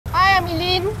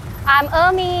I'm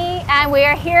Ermi and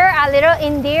we're here at Little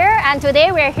India, and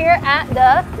today we're here at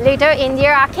the Little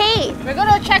India Arcade. We're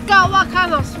going to check out what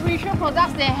kind of spiritual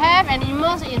products they have and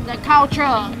immerse in the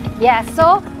culture. Yes,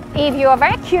 so if you are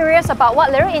very curious about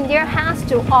what Little India has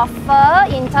to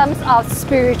offer in terms of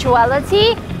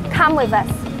spirituality, come with us.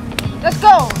 Let's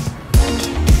go!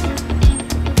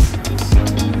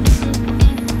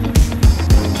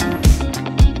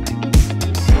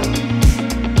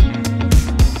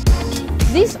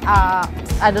 These are,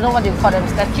 I don't know what you call them,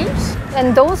 statues?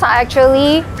 And those are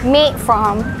actually made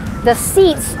from the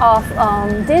seeds of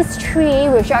this tree,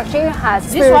 which actually has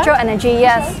spiritual energy.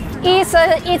 Yes,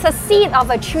 it's a seed of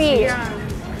a tree,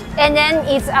 and then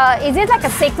it's is it like a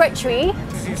sacred tree?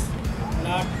 This is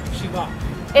Lord Shiva.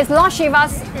 It's Lord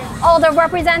Shiva's, or the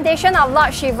representation of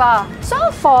Lord Shiva.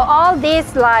 So for all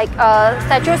these like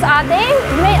statues, are they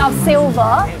made of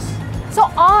silver? Yes. So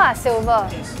all are silver.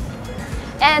 Yes.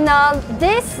 And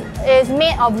this is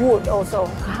made of wood also,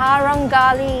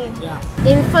 Karungali. Yeah.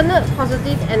 Infinite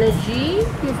positive energy,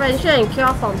 prevention and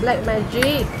cure from black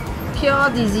magic,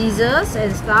 cure diseases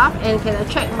and stuff, and can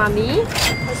attract money.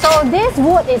 So this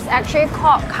wood is actually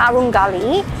called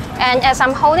Karungali, and as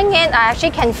I'm holding it, I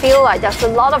actually can feel like there's a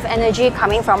lot of energy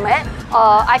coming from it.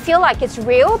 I feel like it's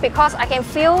real because I can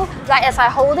feel like as I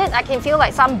hold it, I can feel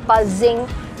like some buzzing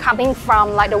coming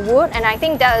from like the wood, and I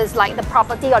think that is like the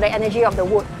property or the energy of the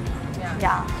wood.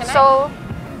 Yeah. So,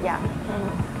 yeah.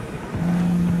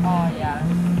 Oh yeah.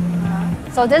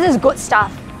 So this is good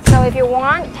stuff. So if you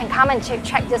want, can come and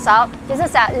check this out. This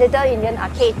is at Little Indian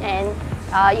Arcade, and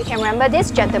you can remember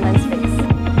this gentleman's face.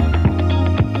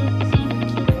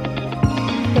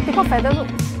 The peacock feather look.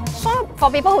 So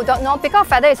for people who don't know, peacock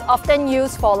feather is often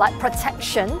used for like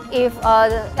protection. If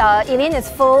Eileen is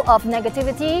full of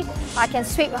negativity, I can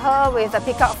sweep her with a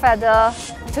peacock feather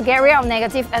to get rid of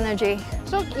negative energy.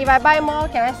 So if I buy more,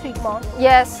 can I sweep more?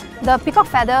 Yes, the peacock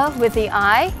feather with the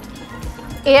eye,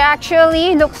 it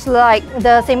actually looks like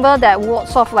the symbol that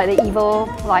wards off like the evil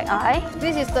like eye.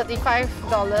 This is $35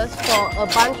 for a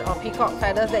bunch of peacock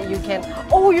feathers that you can...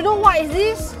 Oh, you know what is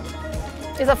this?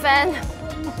 It's a fan.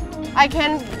 I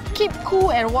can keep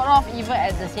cool and ward off evil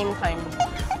at the same time.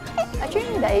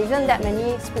 Actually, there isn't that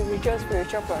many spiritual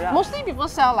products. Mostly people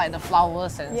sell like the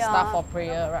flowers and Yeah. stuff for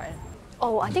prayer, right?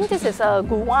 Oh, I think this is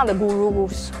one of the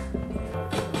gurus.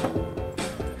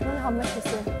 I wonder how much is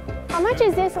it? How much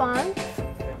is this one?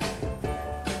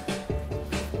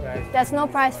 There's no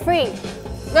price. Free.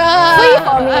 Free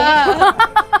for me.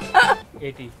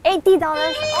 80. $80.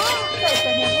 Oh, so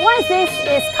expensive. What is this?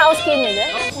 It's cow skin, is it?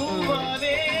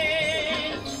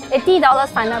 $80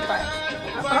 final price.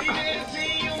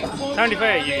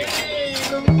 75 years.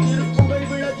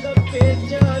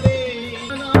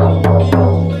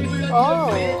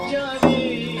 Oh.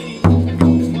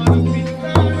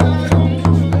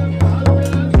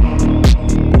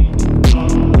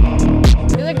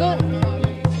 Is it good?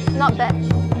 Not bad.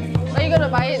 Are you gonna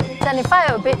buy it? 75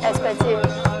 a bit expensive.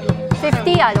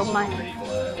 50 I don't mind.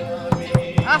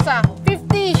 Ask her.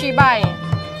 50 she buy.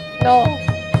 No.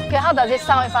 Okay, how does it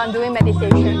sound if I'm doing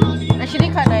meditation? Actually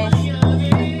quite nice.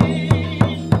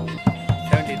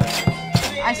 70.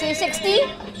 I say 60.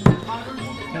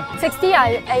 60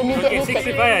 I immediately Okay, take.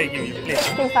 65 I give you, please.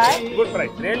 65? Good price,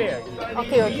 really. I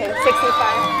give you. Okay, 65.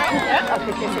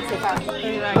 Okay, 65.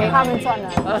 Okay, 他们赚了。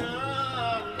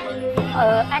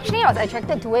Actually, I was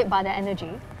attracted to it by the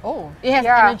energy. Oh, it has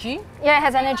Yeah. energy? Yeah, it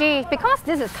has energy because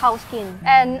this is cow skin,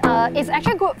 and it's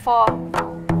actually good for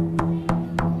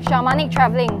shamanic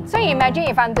traveling. So you imagine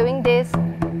if I'm doing this,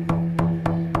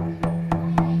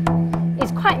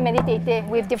 it's quite meditative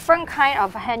with different kind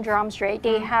of hand drums, right?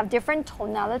 They have different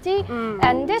tonality,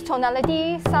 and this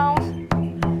tonality sounds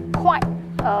quite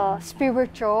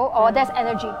spiritual, or there's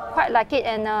energy, quite like it,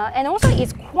 and also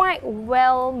it's quite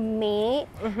well made,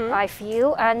 I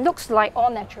feel, and looks like all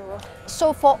natural.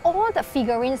 So for all the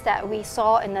figurines that we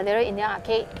saw in the Little Indian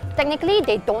Arcade, technically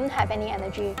they don't have any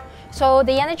energy. So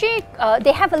the energy,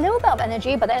 they have a little bit of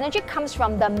energy, but the energy comes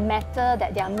from the metal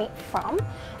that they are made from.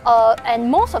 And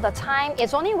most of the time,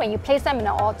 it's only when you place them in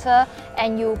an altar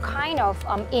and you kind of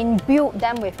imbue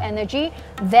them with energy,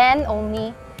 then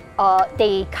only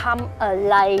they come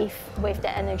alive with the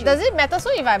energy. Does it matter?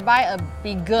 So if I buy a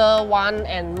bigger one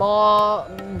and more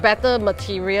better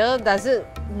material,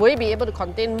 will it be able to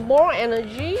contain more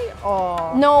energy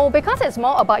or? No, because it's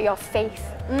more about your faith.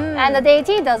 And the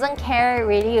deity doesn't care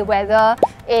really whether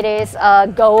it is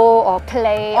gold or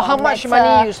clay Or how much metal,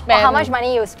 money you spend. or how much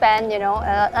money you spend, you know.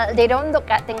 They don't look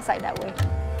at things like that way.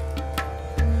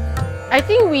 I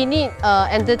think we need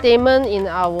entertainment in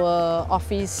our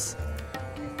office.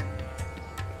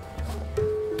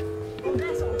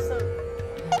 That's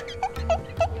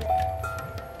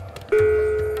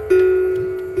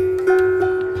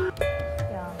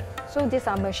these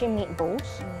are machine made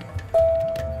bowls.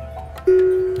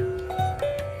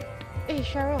 Hey,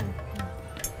 Cheryl.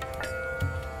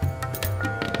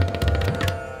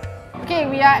 Okay,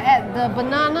 we are at the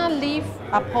Banana Leaf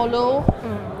Apollo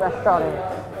restaurant.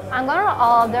 I'm gonna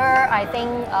order, I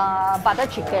think, butter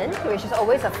chicken, which is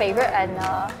always a favorite, and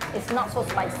it's not so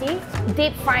spicy.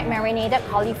 Deep fried marinated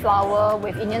cauliflower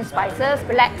with Indian spices,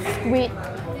 black squid.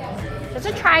 Just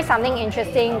to try something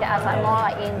interesting that's like more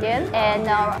like Indian, and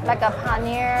like a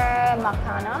paneer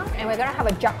makhana. And we're gonna have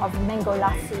a jug of mango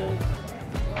lassi.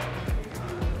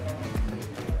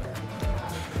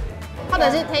 How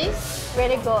does it taste?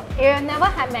 Really good. If you've never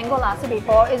had mango lassi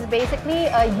before, it's basically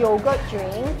a yogurt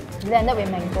drink blended with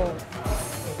mango.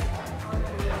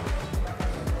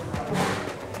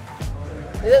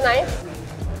 Is it nice?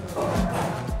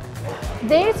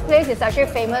 This place is actually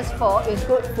famous for its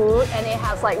good food, and it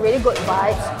has like really good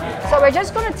vibes. So we're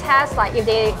just gonna test like if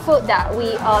the food that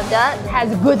we ordered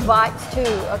has good vibes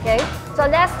too, okay? So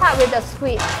let's start with the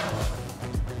squid.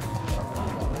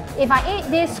 If I eat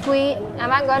this squid,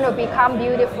 am I going to become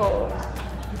beautiful?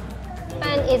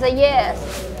 And it's a yes.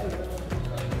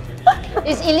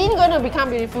 Is Eileen going to become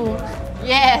beautiful?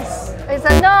 Yes. It's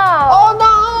a no. Oh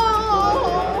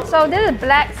no! So this is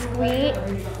black squid,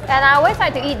 and I always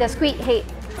like to eat the squid head.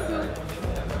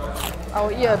 I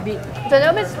will eat a bit. It's a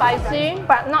little bit spicy,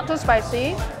 but not too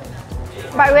spicy.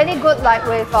 But really good like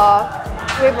with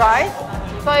rice.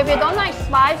 So if you don't like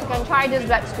spice, you can try this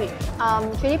black squid.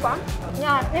 Chili prawn.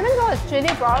 Yeah, even though it's chili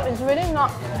prawn, it's really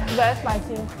not very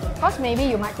spicy. Because maybe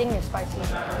you might think it's spicy.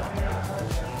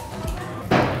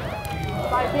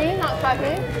 Spicy, not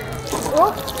spicy.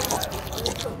 Ooh.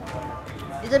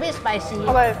 It's a bit spicy.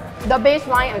 Okay, the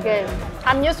baseline again.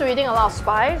 I'm used to eating a lot of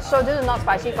spice, so this is not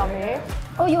spicy for me.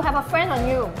 Oh, you have a friend on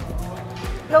you.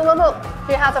 Look, look, look.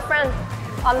 She has a friend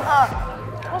on her.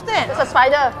 What's that? It's a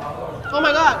spider. Oh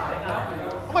my god!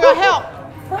 Oh my god, help!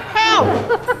 Help!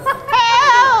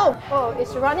 Help! Oh,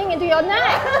 it's running into your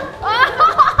neck.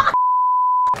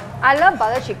 I love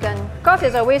butter chicken because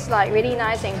it's always like really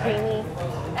nice and creamy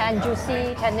and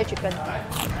juicy tender chicken.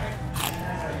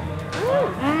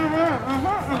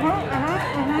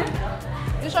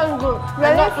 This one's good.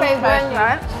 Really Not too fragrant, spicy.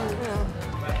 right?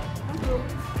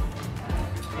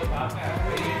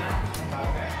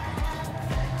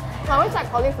 I always like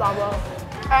cauliflower.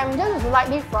 And this is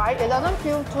lightly fried. It doesn't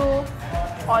feel too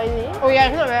oily. Oh yeah,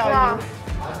 it's not very oily. Yeah.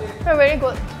 It's really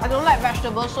good. I don't like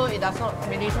vegetables, so it does not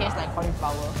really taste like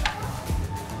cauliflower.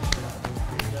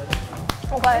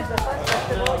 Okay.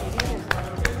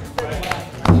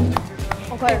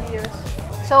 Okay.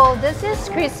 So this is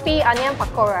crispy onion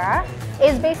pakora.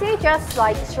 It's basically just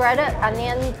like shredded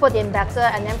onion put in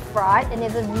batter and then fried, and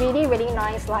it's a really, really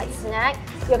nice like snack.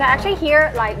 You can actually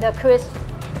hear like the crisp.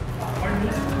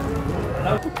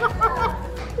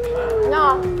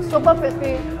 No, super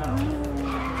crispy.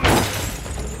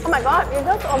 Oh my god, you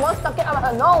just almost stuck it up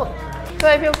her nose. So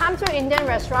if you come to Indian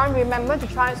restaurant, remember to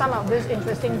try some of these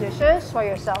interesting dishes for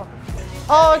yourself.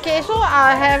 Oh, okay, so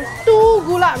I have 2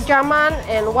 gulab jamun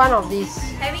and 1 of these.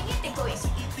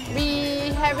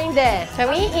 We having there. Can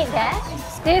we eat that?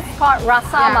 This is called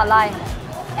Rasa Malai,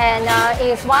 and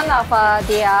it's one of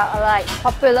their like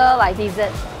popular like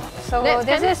dessert. So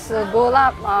this is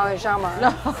gulab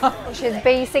jamun, which is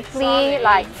basically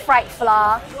like fried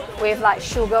flour with like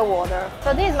sugar water.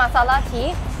 So this is masala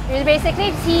tea, which is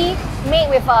basically tea made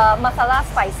with masala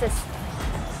spices.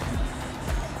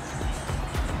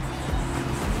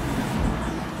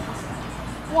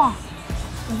 Wow,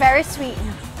 Very sweet.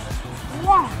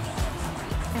 wow.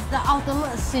 It's the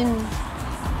ultimate sin.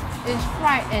 It's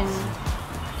fried and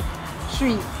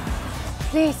sweet.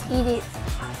 Please eat it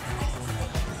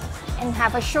and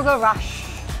have a sugar rush.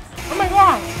 Oh my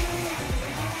god.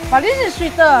 But this is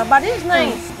sweeter, but this is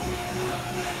nice.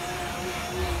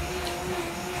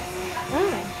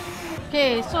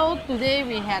 Okay, so today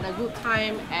we had a good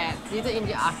time at Little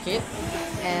India Arcade,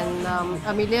 and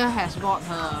Amelia has bought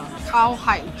her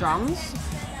cowhide drums.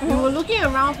 We were looking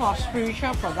around for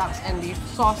spiritual products and we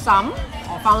saw some,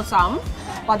 or found some,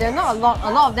 but they're not a lot.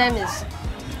 A lot of them is,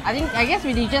 I guess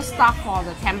religious stuff for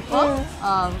the temple.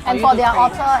 And you for to their pray.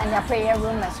 altar and their prayer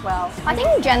room as well. I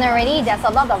think generally there's a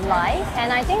lot of life,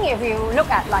 and I think if you look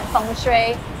at like feng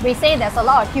shui, we say there's a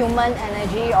lot of human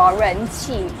energy or 人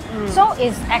气. So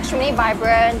it's extremely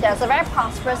vibrant. There's a very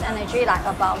prosperous energy like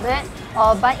about it.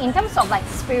 But in terms of like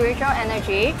spiritual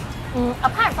energy,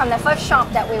 apart from the first shop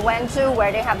that we went to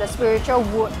where they have the spiritual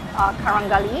wood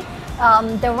Karungali,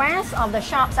 the rest of the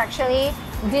shops actually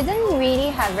didn't really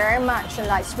have very much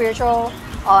like spiritual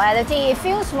reality. It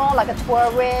feels more like a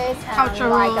tourist and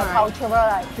Cultural, like a right? cultural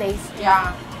like place.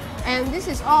 Yeah. And this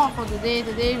is all for today.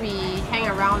 Today we hang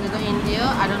around Little India.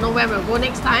 I don't know where we'll go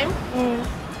next time.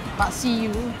 But see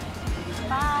you.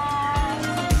 Bye.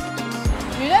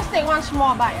 You just take one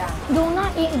small bite. Do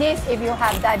not eat this if you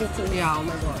have diabetes. Yeah, oh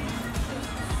my god.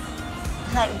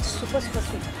 Like super, super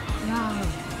sweet. Yeah.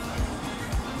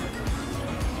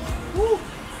 Woo.